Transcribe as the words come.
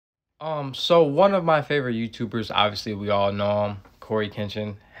So one of my favorite YouTubers, obviously we all know him,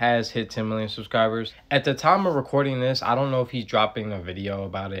 Coryxkenshin, has hit 10 million subscribers. At the time of recording this, I don't know if he's dropping a video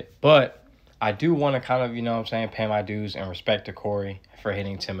about it, but I do want to kind of, you know what I'm saying, pay my dues and respect to Cory for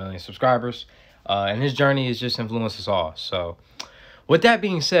hitting 10 million subscribers. And his journey has just influenced us all. So with that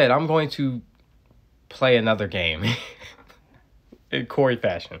being said, I'm going to play another game in Cory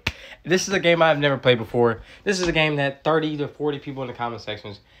fashion. This is a game I've never played before. This is a game that 30 to 40 people in the comment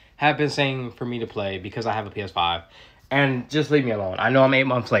sections have been saying for me to play because I have a PS5. And just leave me alone. I know I'm 8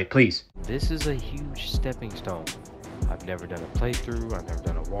 months late, please. This is a huge stepping stone. I've never done a playthrough, I've never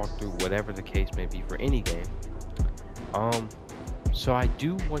done a walkthrough, whatever the case may be for any game. So I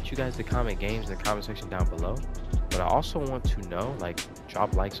do want you guys to comment games in the comment section down below, but I also want to know, like,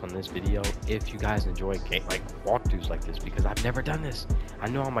 drop likes on this video if you guys enjoy walkthroughs like this, because I've never done this. I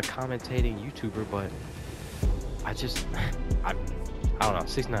know I'm a commentating YouTuber, but I just, I don't know,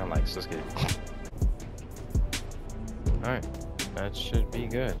 69 likes, let's get it. Alright, that should be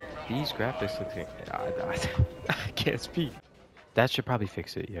good. These graphics look, I can't speak. That should probably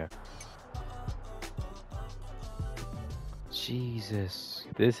fix it, yeah. Jesus,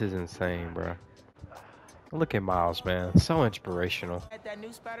 this is insane, bro. Look at Miles, man. So inspirational. At that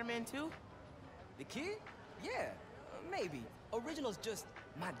new Spider-Man too? The kid? Yeah, maybe. Original's just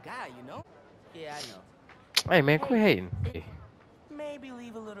my guy, you know? Yeah, I know. Hey, man, quit hating. Hey. Maybe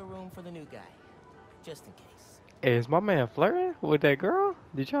leave a little room for the new guy, just in case. Hey, is my man flirting with that girl?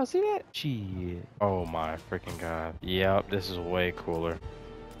 Did y'all see that? Shit. Oh my freaking god. Yep, this is way cooler.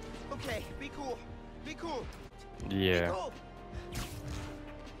 Okay, be cool. Be cool. Yeah. Be cool.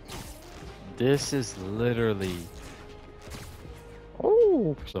 This is literally...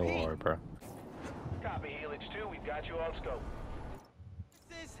 Oh, so hard, bro. Copy, Helix 2, we've got you on scope.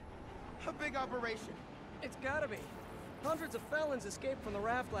 This is a big operation. It's gotta be. Hundreds of felons escaped from the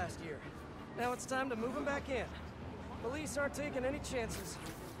raft last year. Now it's time to move them back in. Police aren't taking any chances,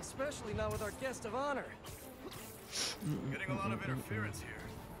 especially not with our guest of honor. Getting a lot of interference here.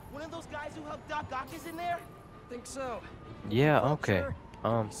 One of those guys who helped Doc Ock is in there? Think so. Yeah, okay.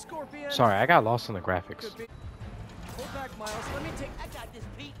 Scorpion. Sorry, I got lost in the graphics. Could be. Hold back, Miles. Let me take. I got this,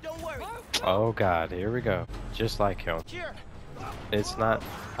 Pete. Don't worry. Oh god, here we go. Just like him. Here. It's not...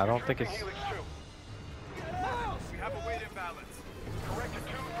 I don't think it's... Helix 2. We have a weight imbalance. Corrected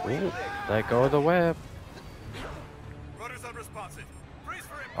 2, Ooh, let go of the web. Rudder's unresponsive. Brace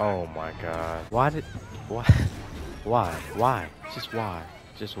for impact. Oh my god. Why did... Why? Why? Just why?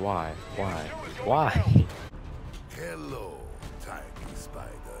 Just why? Why? Why? Hello, tiny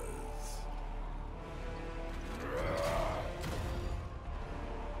spiders.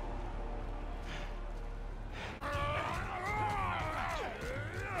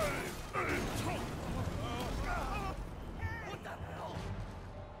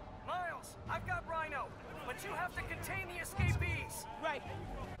 Miles, I've got Rhino, but you have to contain the escapees. Right.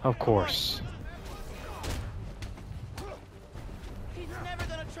 Of course. He's never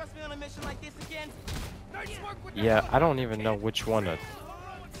gonna trust me on a mission like this again. Yeah, I don't even know which one to...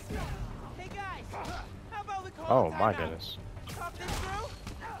 Hey guys, how about we call Oh it my timeout? goodness. Talk this through?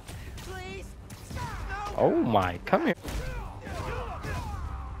 Please? No. Oh my, come here.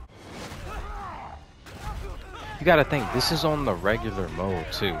 You gotta think, this is on the regular mode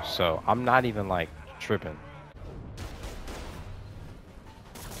too, so I'm not even like tripping.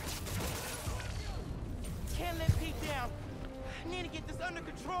 Can't let Pete down. I need to get this under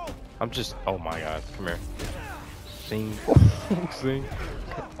control. I'm just, oh my god, come here. Sing. Sing.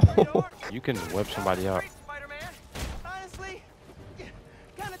 You can whip somebody up. Spider-Man. Honestly,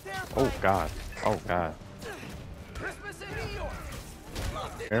 kind of terrifying. Oh god. Oh god. Christmas in New York.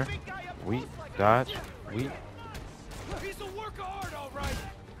 Here. We dodge. We. He's a work of art, all right.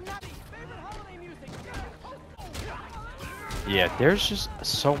 Not his favorite holiday music. Yeah, there's just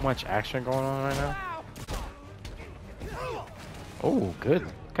so much action going on right now. Oh, good.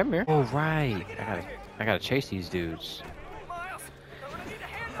 Come here. Oh right. I gotta chase these dudes.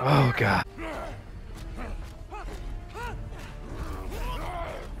 Oh god.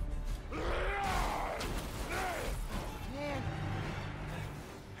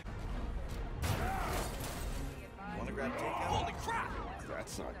 Wanna grab takeout? Holy crap!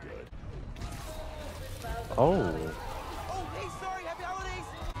 That's not good. Oh. Oh, hey, sorry, happy holidays.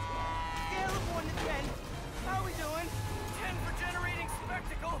 Scale of 1 to 10. How are we doing? 10 for generating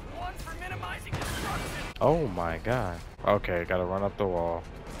spectacle, 1 for minimizing destruction. Oh my god. Okay, gotta run up the wall.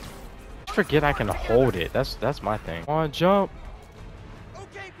 Forget I can hold it. That's my thing. Come on, jump.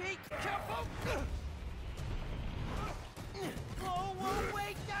 Okay, Pete. Careful. Whoa, whoa,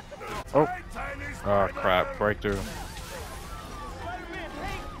 wait, not the Oh. Oh crap, breakthrough. Spider-Man,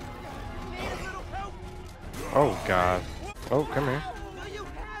 hey. Oh God. Oh, come here. Do you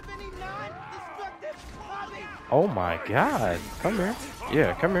have any non-destructive hobbies? Oh my God. Come here.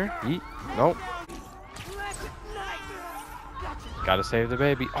 Yeah, come here. Yeet. Nope. Gotta save the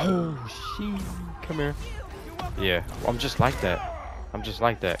baby. Oh, she. Come here. Yeah, I'm just like that. I'm just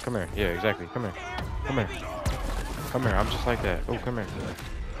like that. Come here. Yeah, exactly. Come here. Come here. Come here. I'm just like that. Oh, come here.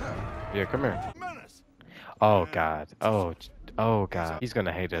 Yeah, come here. Oh God. Oh God. He's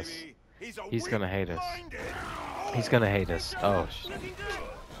gonna hate us. He's gonna hate us. He's gonna hate us. Oh.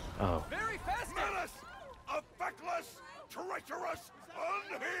 Oh. Very fast. Menace! A feckless, treacherous,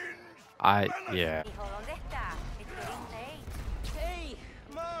 unhinged Yeah. Hijo, ¿dónde está? It's getting late. Hey,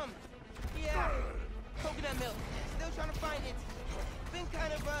 Mom. Yeah. Coconut milk. Still trying to find it. Been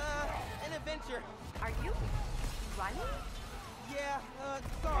kind of an adventure. Are you running? Yeah.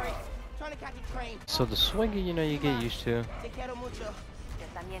 Sorry. Trying to catch a train. So the swinging, you know, you get used to. Te quiero mucho. Yo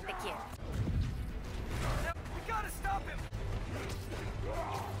también te quiero. We gotta stop him.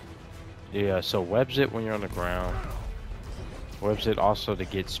 Yeah. So webs it when you're on the ground. Webs it also to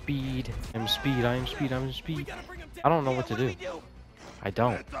get speed. I'm speed. I'm speed. I'm speed. I don't know what to do. I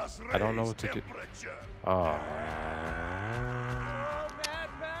don't know what to do.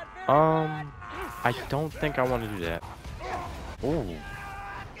 I don't think I want to do that. Ooh.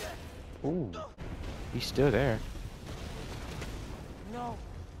 Ooh. He's still there. No.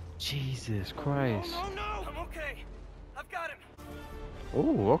 Jesus Christ. No, no. I'm okay. I've got him.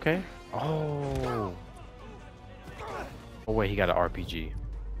 Ooh, okay. Oh. Oh wait, he got an RPG.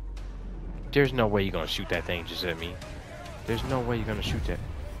 There's no way you're gonna shoot that thing just at me. There's no way you're gonna shoot that.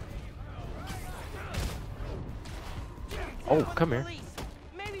 Oh, come here.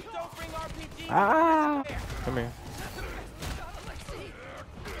 Maybe don't bring RPG. Ah! Come here.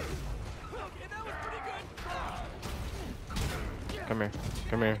 Come here.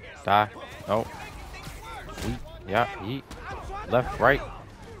 Come here. Die. No. Yeet. Yeah. Yeet. Left. Right.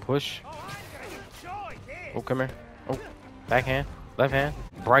 Push. Oh, come here. Oh. Backhand. Left hand.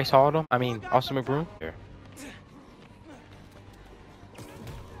 Bryce Hall him. I mean, Austin McBroom. Here.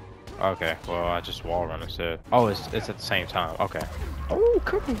 Okay. Well, I just wall run instead. Oh, it's at the same time. Okay. Oh,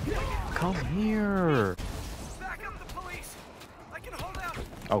 come here. Come here. Back up the police. I can hold out.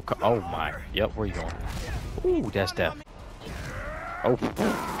 Oh, oh my. Yep. Where you going? Ooh, that's death. Oh.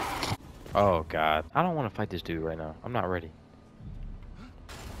 Oh God. I don't want to fight this dude right now. I'm not ready.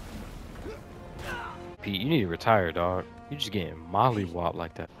 Pete, you need to retire, dog. You just getting mollywopped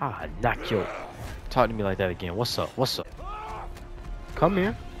like that. Ah, knock you. Talk to me like that again. What's up? What's up? Come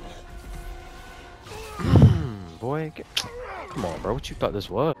here. Boy, come on, bro. What you thought this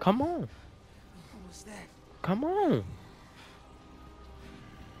was? Come on. Come on.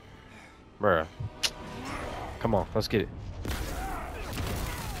 Bruh. Come on, let's get it.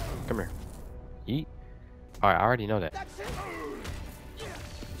 Come here. Yeet. Alright, I already know that.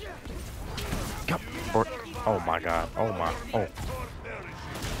 Come. Oh my God. Oh my. Oh.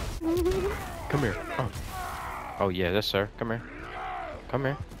 Come here. Oh. Oh yeah, yes sir. Come here. Come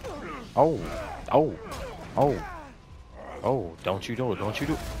here. Oh. Oh. Oh. Oh. Don't you do it. Don't you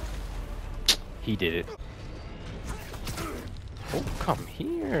do it. He did it. Oh, come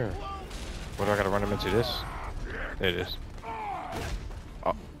here. What do I gotta run him into this? There it is.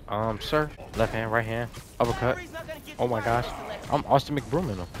 Sir. Left hand, right hand. Uppercut. Oh my gosh. I'm Austin McBroom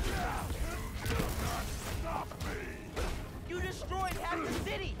in him. You destroyed half the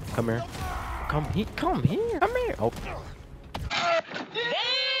city. Come here. Come here. Come here. Come here. Oh.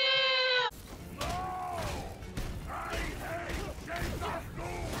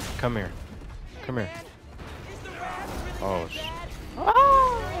 Come here. Come here. Oh.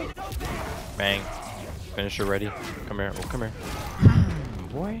 Bang. Finisher ready. Come here. Oh, come here.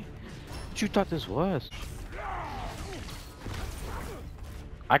 Boy. What you thought this was?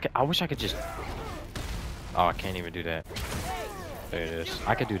 I wish I could just... Oh, I can't even do that. There it is.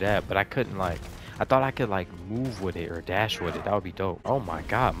 I could do that, but I couldn't like... I thought I could like move with it or dash with it. That would be dope. Oh my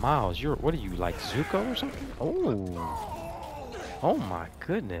God, Miles, what are you, like Zuko or something? Oh. Oh my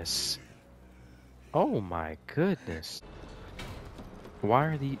goodness. Oh my goodness. Why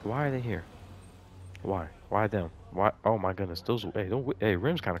are they here? Why? Why them? Why? Oh my goodness. Those. Hey,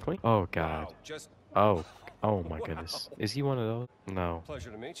 rim's kind of clean. Oh God. Wow, just Oh. Oh my goodness. Is he one of those? No. pleasure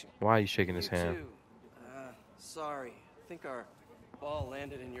to meet you. Why are you shaking his You hand? too. Sorry. I think our ball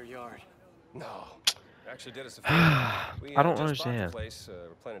landed in your yard. No, actually did us a favor. We, I don't just bought understand. the place.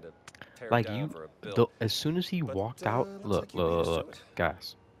 We're planning to tear Like it down you, for a build. as soon as he But, walked out, looks like you made it to look, it.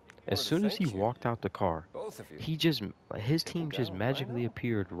 guys. As Wanted to soon as he thank you. walked out the car, Both of you. his team Took just down magically Rhino?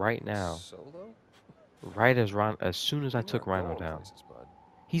 appeared right now. Solo? As soon as I You're took not Rhino going down. places, bud.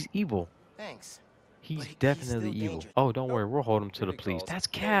 He's evil. Thanks. He's he's definitely still evil. dangerous. Oh, don't worry, we'll hold him to the Maybe police. calls. That's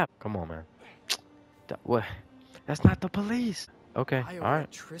Cap. Come on, man. What? That's not the police. Okay, all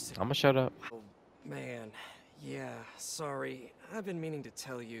right. Bioelectricity. I'm gonna shut up. Oh, man. Yeah, sorry. I've been meaning to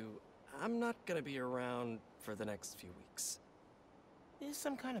tell you, I'm not gonna be around for the next few weeks. This is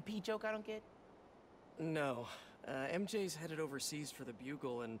some kind of pee joke I don't get. No. MJ's headed overseas for the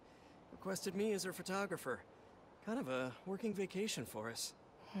Bugle and requested me as her photographer. Kind of a working vacation for us.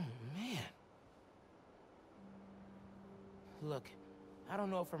 Oh, man. Look, I don't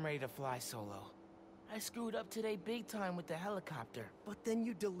know if I'm ready to fly solo. I screwed up today big time with the helicopter. But then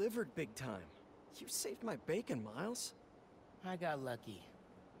you delivered big time. You saved my bacon, Miles. I got lucky.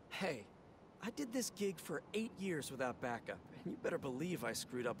 Hey, I did this gig for 8 years without backup, and you better believe I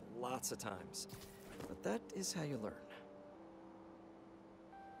screwed up lots of times. But that is how you learn.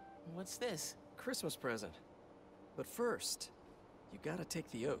 What's this? Christmas present. But first, you gotta take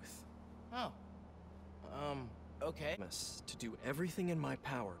the oath. Oh. Okay. Promise to do everything in my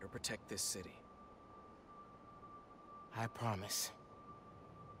power to protect this city. I promise.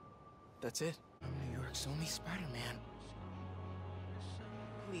 That's it. I'm New York's only Spider-Man.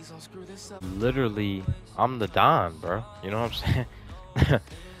 Please don't screw this up. Literally, I'm the Don, bro. You know what I'm saying?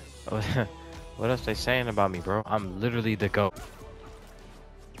 What else they saying about me, bro? I'm literally the GOAT.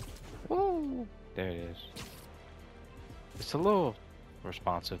 Woo! There it is. It's a little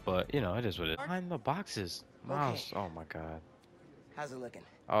responsive, but you know, it is what it is. Behind the boxes. Miles, oh my god. How's it looking?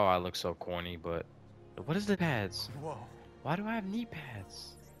 Oh, I look so corny, but what is the pads? Whoa. Why do I have knee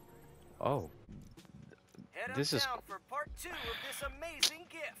pads? Oh. This is for part 2 of this amazing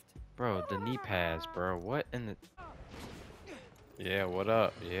gift. bro, the knee pads, bro. What in the Yeah, what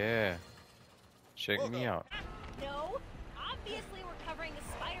up? Yeah. Check me out. No, obviously we're covering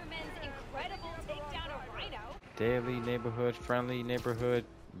Spider-Man's incredible takedown of Rhino. Daily neighborhood, friendly neighborhood,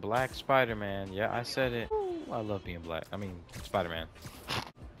 black Spider-Man. Yeah, I said it. Ooh, I love being black. I mean, Spider-Man.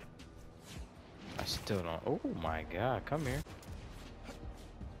 I still don't. Oh my god, come here.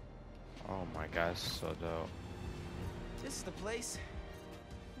 Oh my god, it's so dope. This is the place.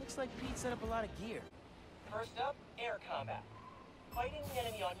 Looks like Pete set up a lot of gear. First up, air combat. Fighting the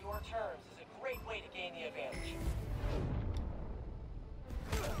enemy on your terms is a great way to gain the advantage.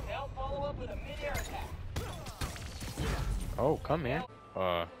 Now follow up with a mid-air attack. Oh, come here.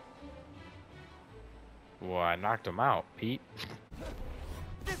 Well, I knocked him out, Pete.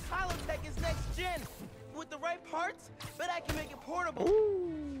 This holotech is next gen. With the right parts, bet I can make it portable.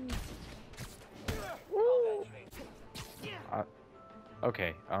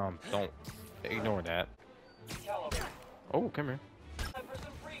 Okay, don't ignore that. Oh, come here. Time for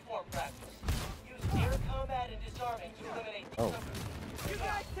some freeform practice. Use air combat and disarming to eliminate. Oh. You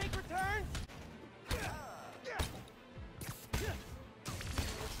guys take returns?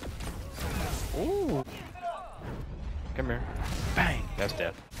 Ooh. Come here. Bang. That's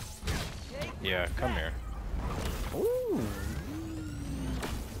death. Yeah, come here. Ooh.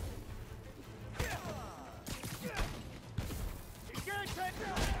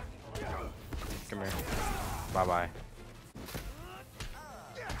 Come here. Bye bye.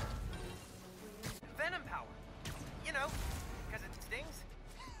 Venom power. You know, because it stings.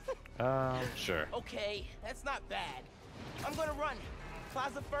 Sure. Okay, that's not bad. I'm gonna run.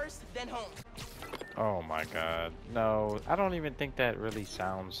 Plaza first, then home. Oh my god. No, I don't even think that really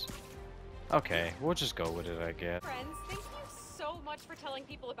sounds... Okay, we'll just go with it, I guess. Friends, thank you so much for telling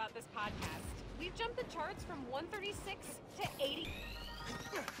people about this podcast. We've jumped the charts from 136 to 80.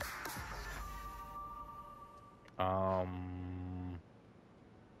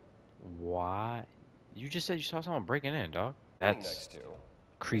 Why? You just said you saw someone breaking in, dog. That's Next to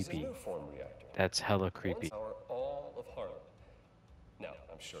creepy. is a new form reactor. That's hella creepy. Power all of Harlem. Now,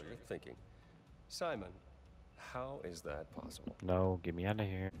 I'm sure you're thinking, Simon, how is that possible? No, get me out of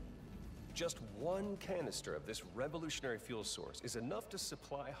here. Just one canister of this revolutionary fuel source is enough to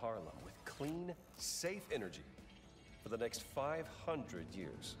supply Harlem with clean, safe energy for the next 500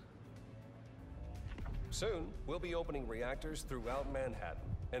 years. Soon, we'll be opening reactors throughout Manhattan,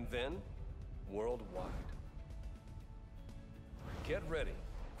 and then worldwide. Get ready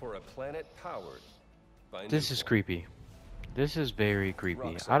for a planet powered by This is nuclear. creepy. This is very creepy.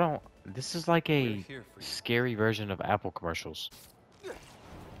 Roxanne, I don't... This is like we're a here for you. scary version of Apple commercials.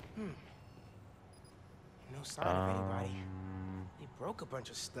 No sign of anybody. They broke a bunch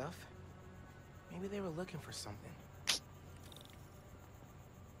of stuff. Maybe they were looking for something.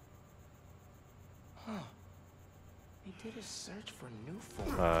 Huh. They did a search for new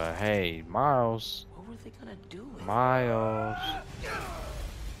form. Hey, Miles. What were they gonna do with it? Miles.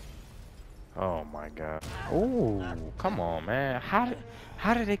 Oh my god. Oh, come on, man. How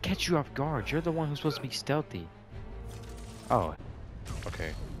did they catch you off guard? You're the one who's supposed to be stealthy. Oh,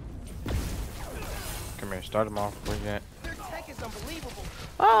 okay. Come here, start him off. Where you at? Their tech is unbelievable.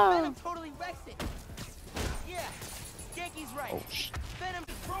 Oh. Venom totally wrecks it. Yeah, Yankee's right. Oh, sh. Venom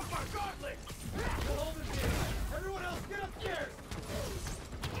Broke our gauntlet! Hold it here. Everyone else, get upstairs!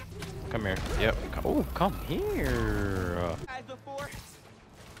 Come here. Yep. Oh, come here. guys before.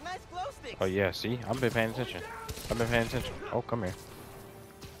 Nice glow sticks. Oh yeah, see? I've been paying attention. I've been paying attention. Oh, come here.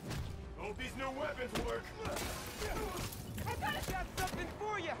 Hope these new weapons work. I got something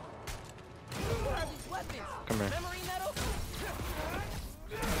for you. What are these weapons? Come here. Memory metal?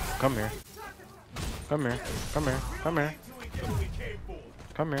 Come here. Come here. Come here. Come here.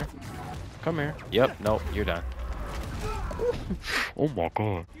 Come here. Come here. Yep. Nope. You're done. Oh my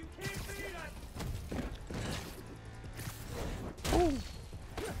god. Oh.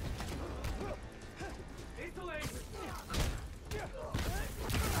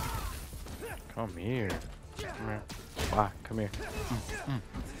 Come here. Come here. Bye. Come here.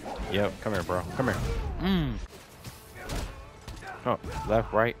 Yep. Come here, bro. Come here. Oh,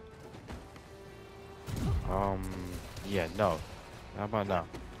 left, right. Yeah, no. How about now?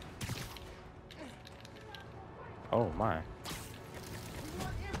 Oh my.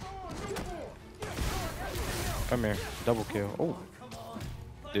 Come here. Double kill. Oh.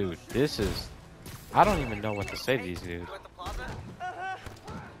 Dude, this is... I don't even know what to say to these dudes. Uh-huh.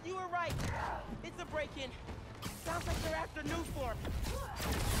 You were right. It's a break-in. Sounds like they're after new form.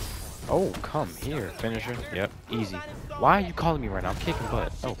 Oh, come here. Finisher. Yep. Easy. Why are you calling me right now? I'm kicking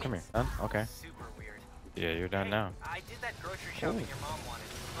butt. Oh, come here. Done? Okay. Super weird. Yeah, you're done now. I did that grocery shopping your mom wanted,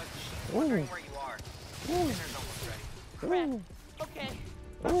 but she's Ooh. wondering where you are. Dinner's almost ready. Ooh. Okay.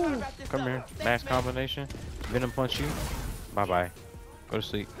 Ooh. Come here. Max combination. Venom punch you. Bye-bye. Go to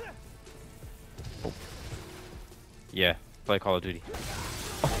sleep. Oh. Yeah. Play Call of Duty.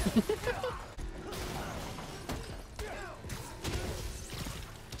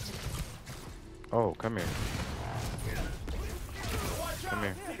 Oh, come here. Come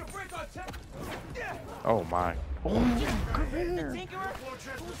here. Oh my. Oh, come here.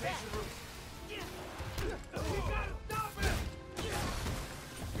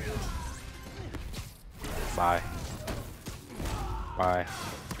 Bye. Bye.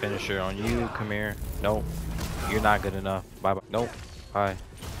 Finisher on you. Come here. Nope. You're not good enough. Bye bye. Nope. Bye.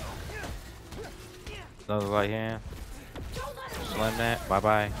 Another light hand. Slam that. Bye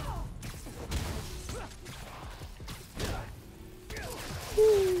bye.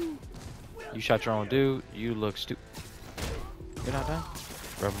 You shot your own dude. You look stupid. You're not done?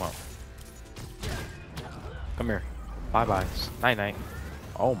 Rev him up. Come here. Bye bye. Night night.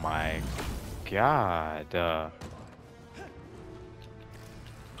 Oh my god.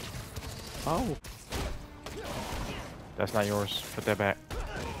 Oh. That's not yours. Put that back.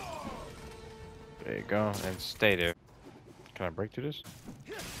 There you go. And stay there. Can I break through this?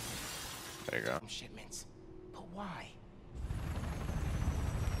 There you go. Shipments. But why?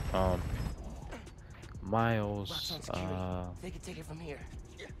 Miles, They can take it from here.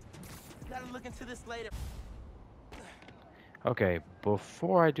 Gotta look into this later. okay,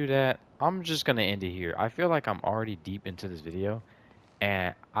 before I do that, I'm just gonna end it here. I feel like I'm already deep into this video,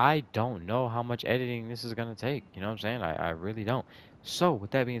 and I don't know how much editing this is gonna take. You know what I'm saying? I really don't. So,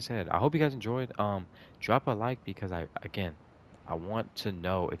 with that being said, I hope you guys enjoyed. Drop a like because I want to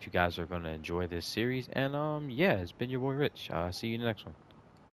know if you guys are gonna enjoy this series. And yeah, it's been your boy Rich. See you in the next one.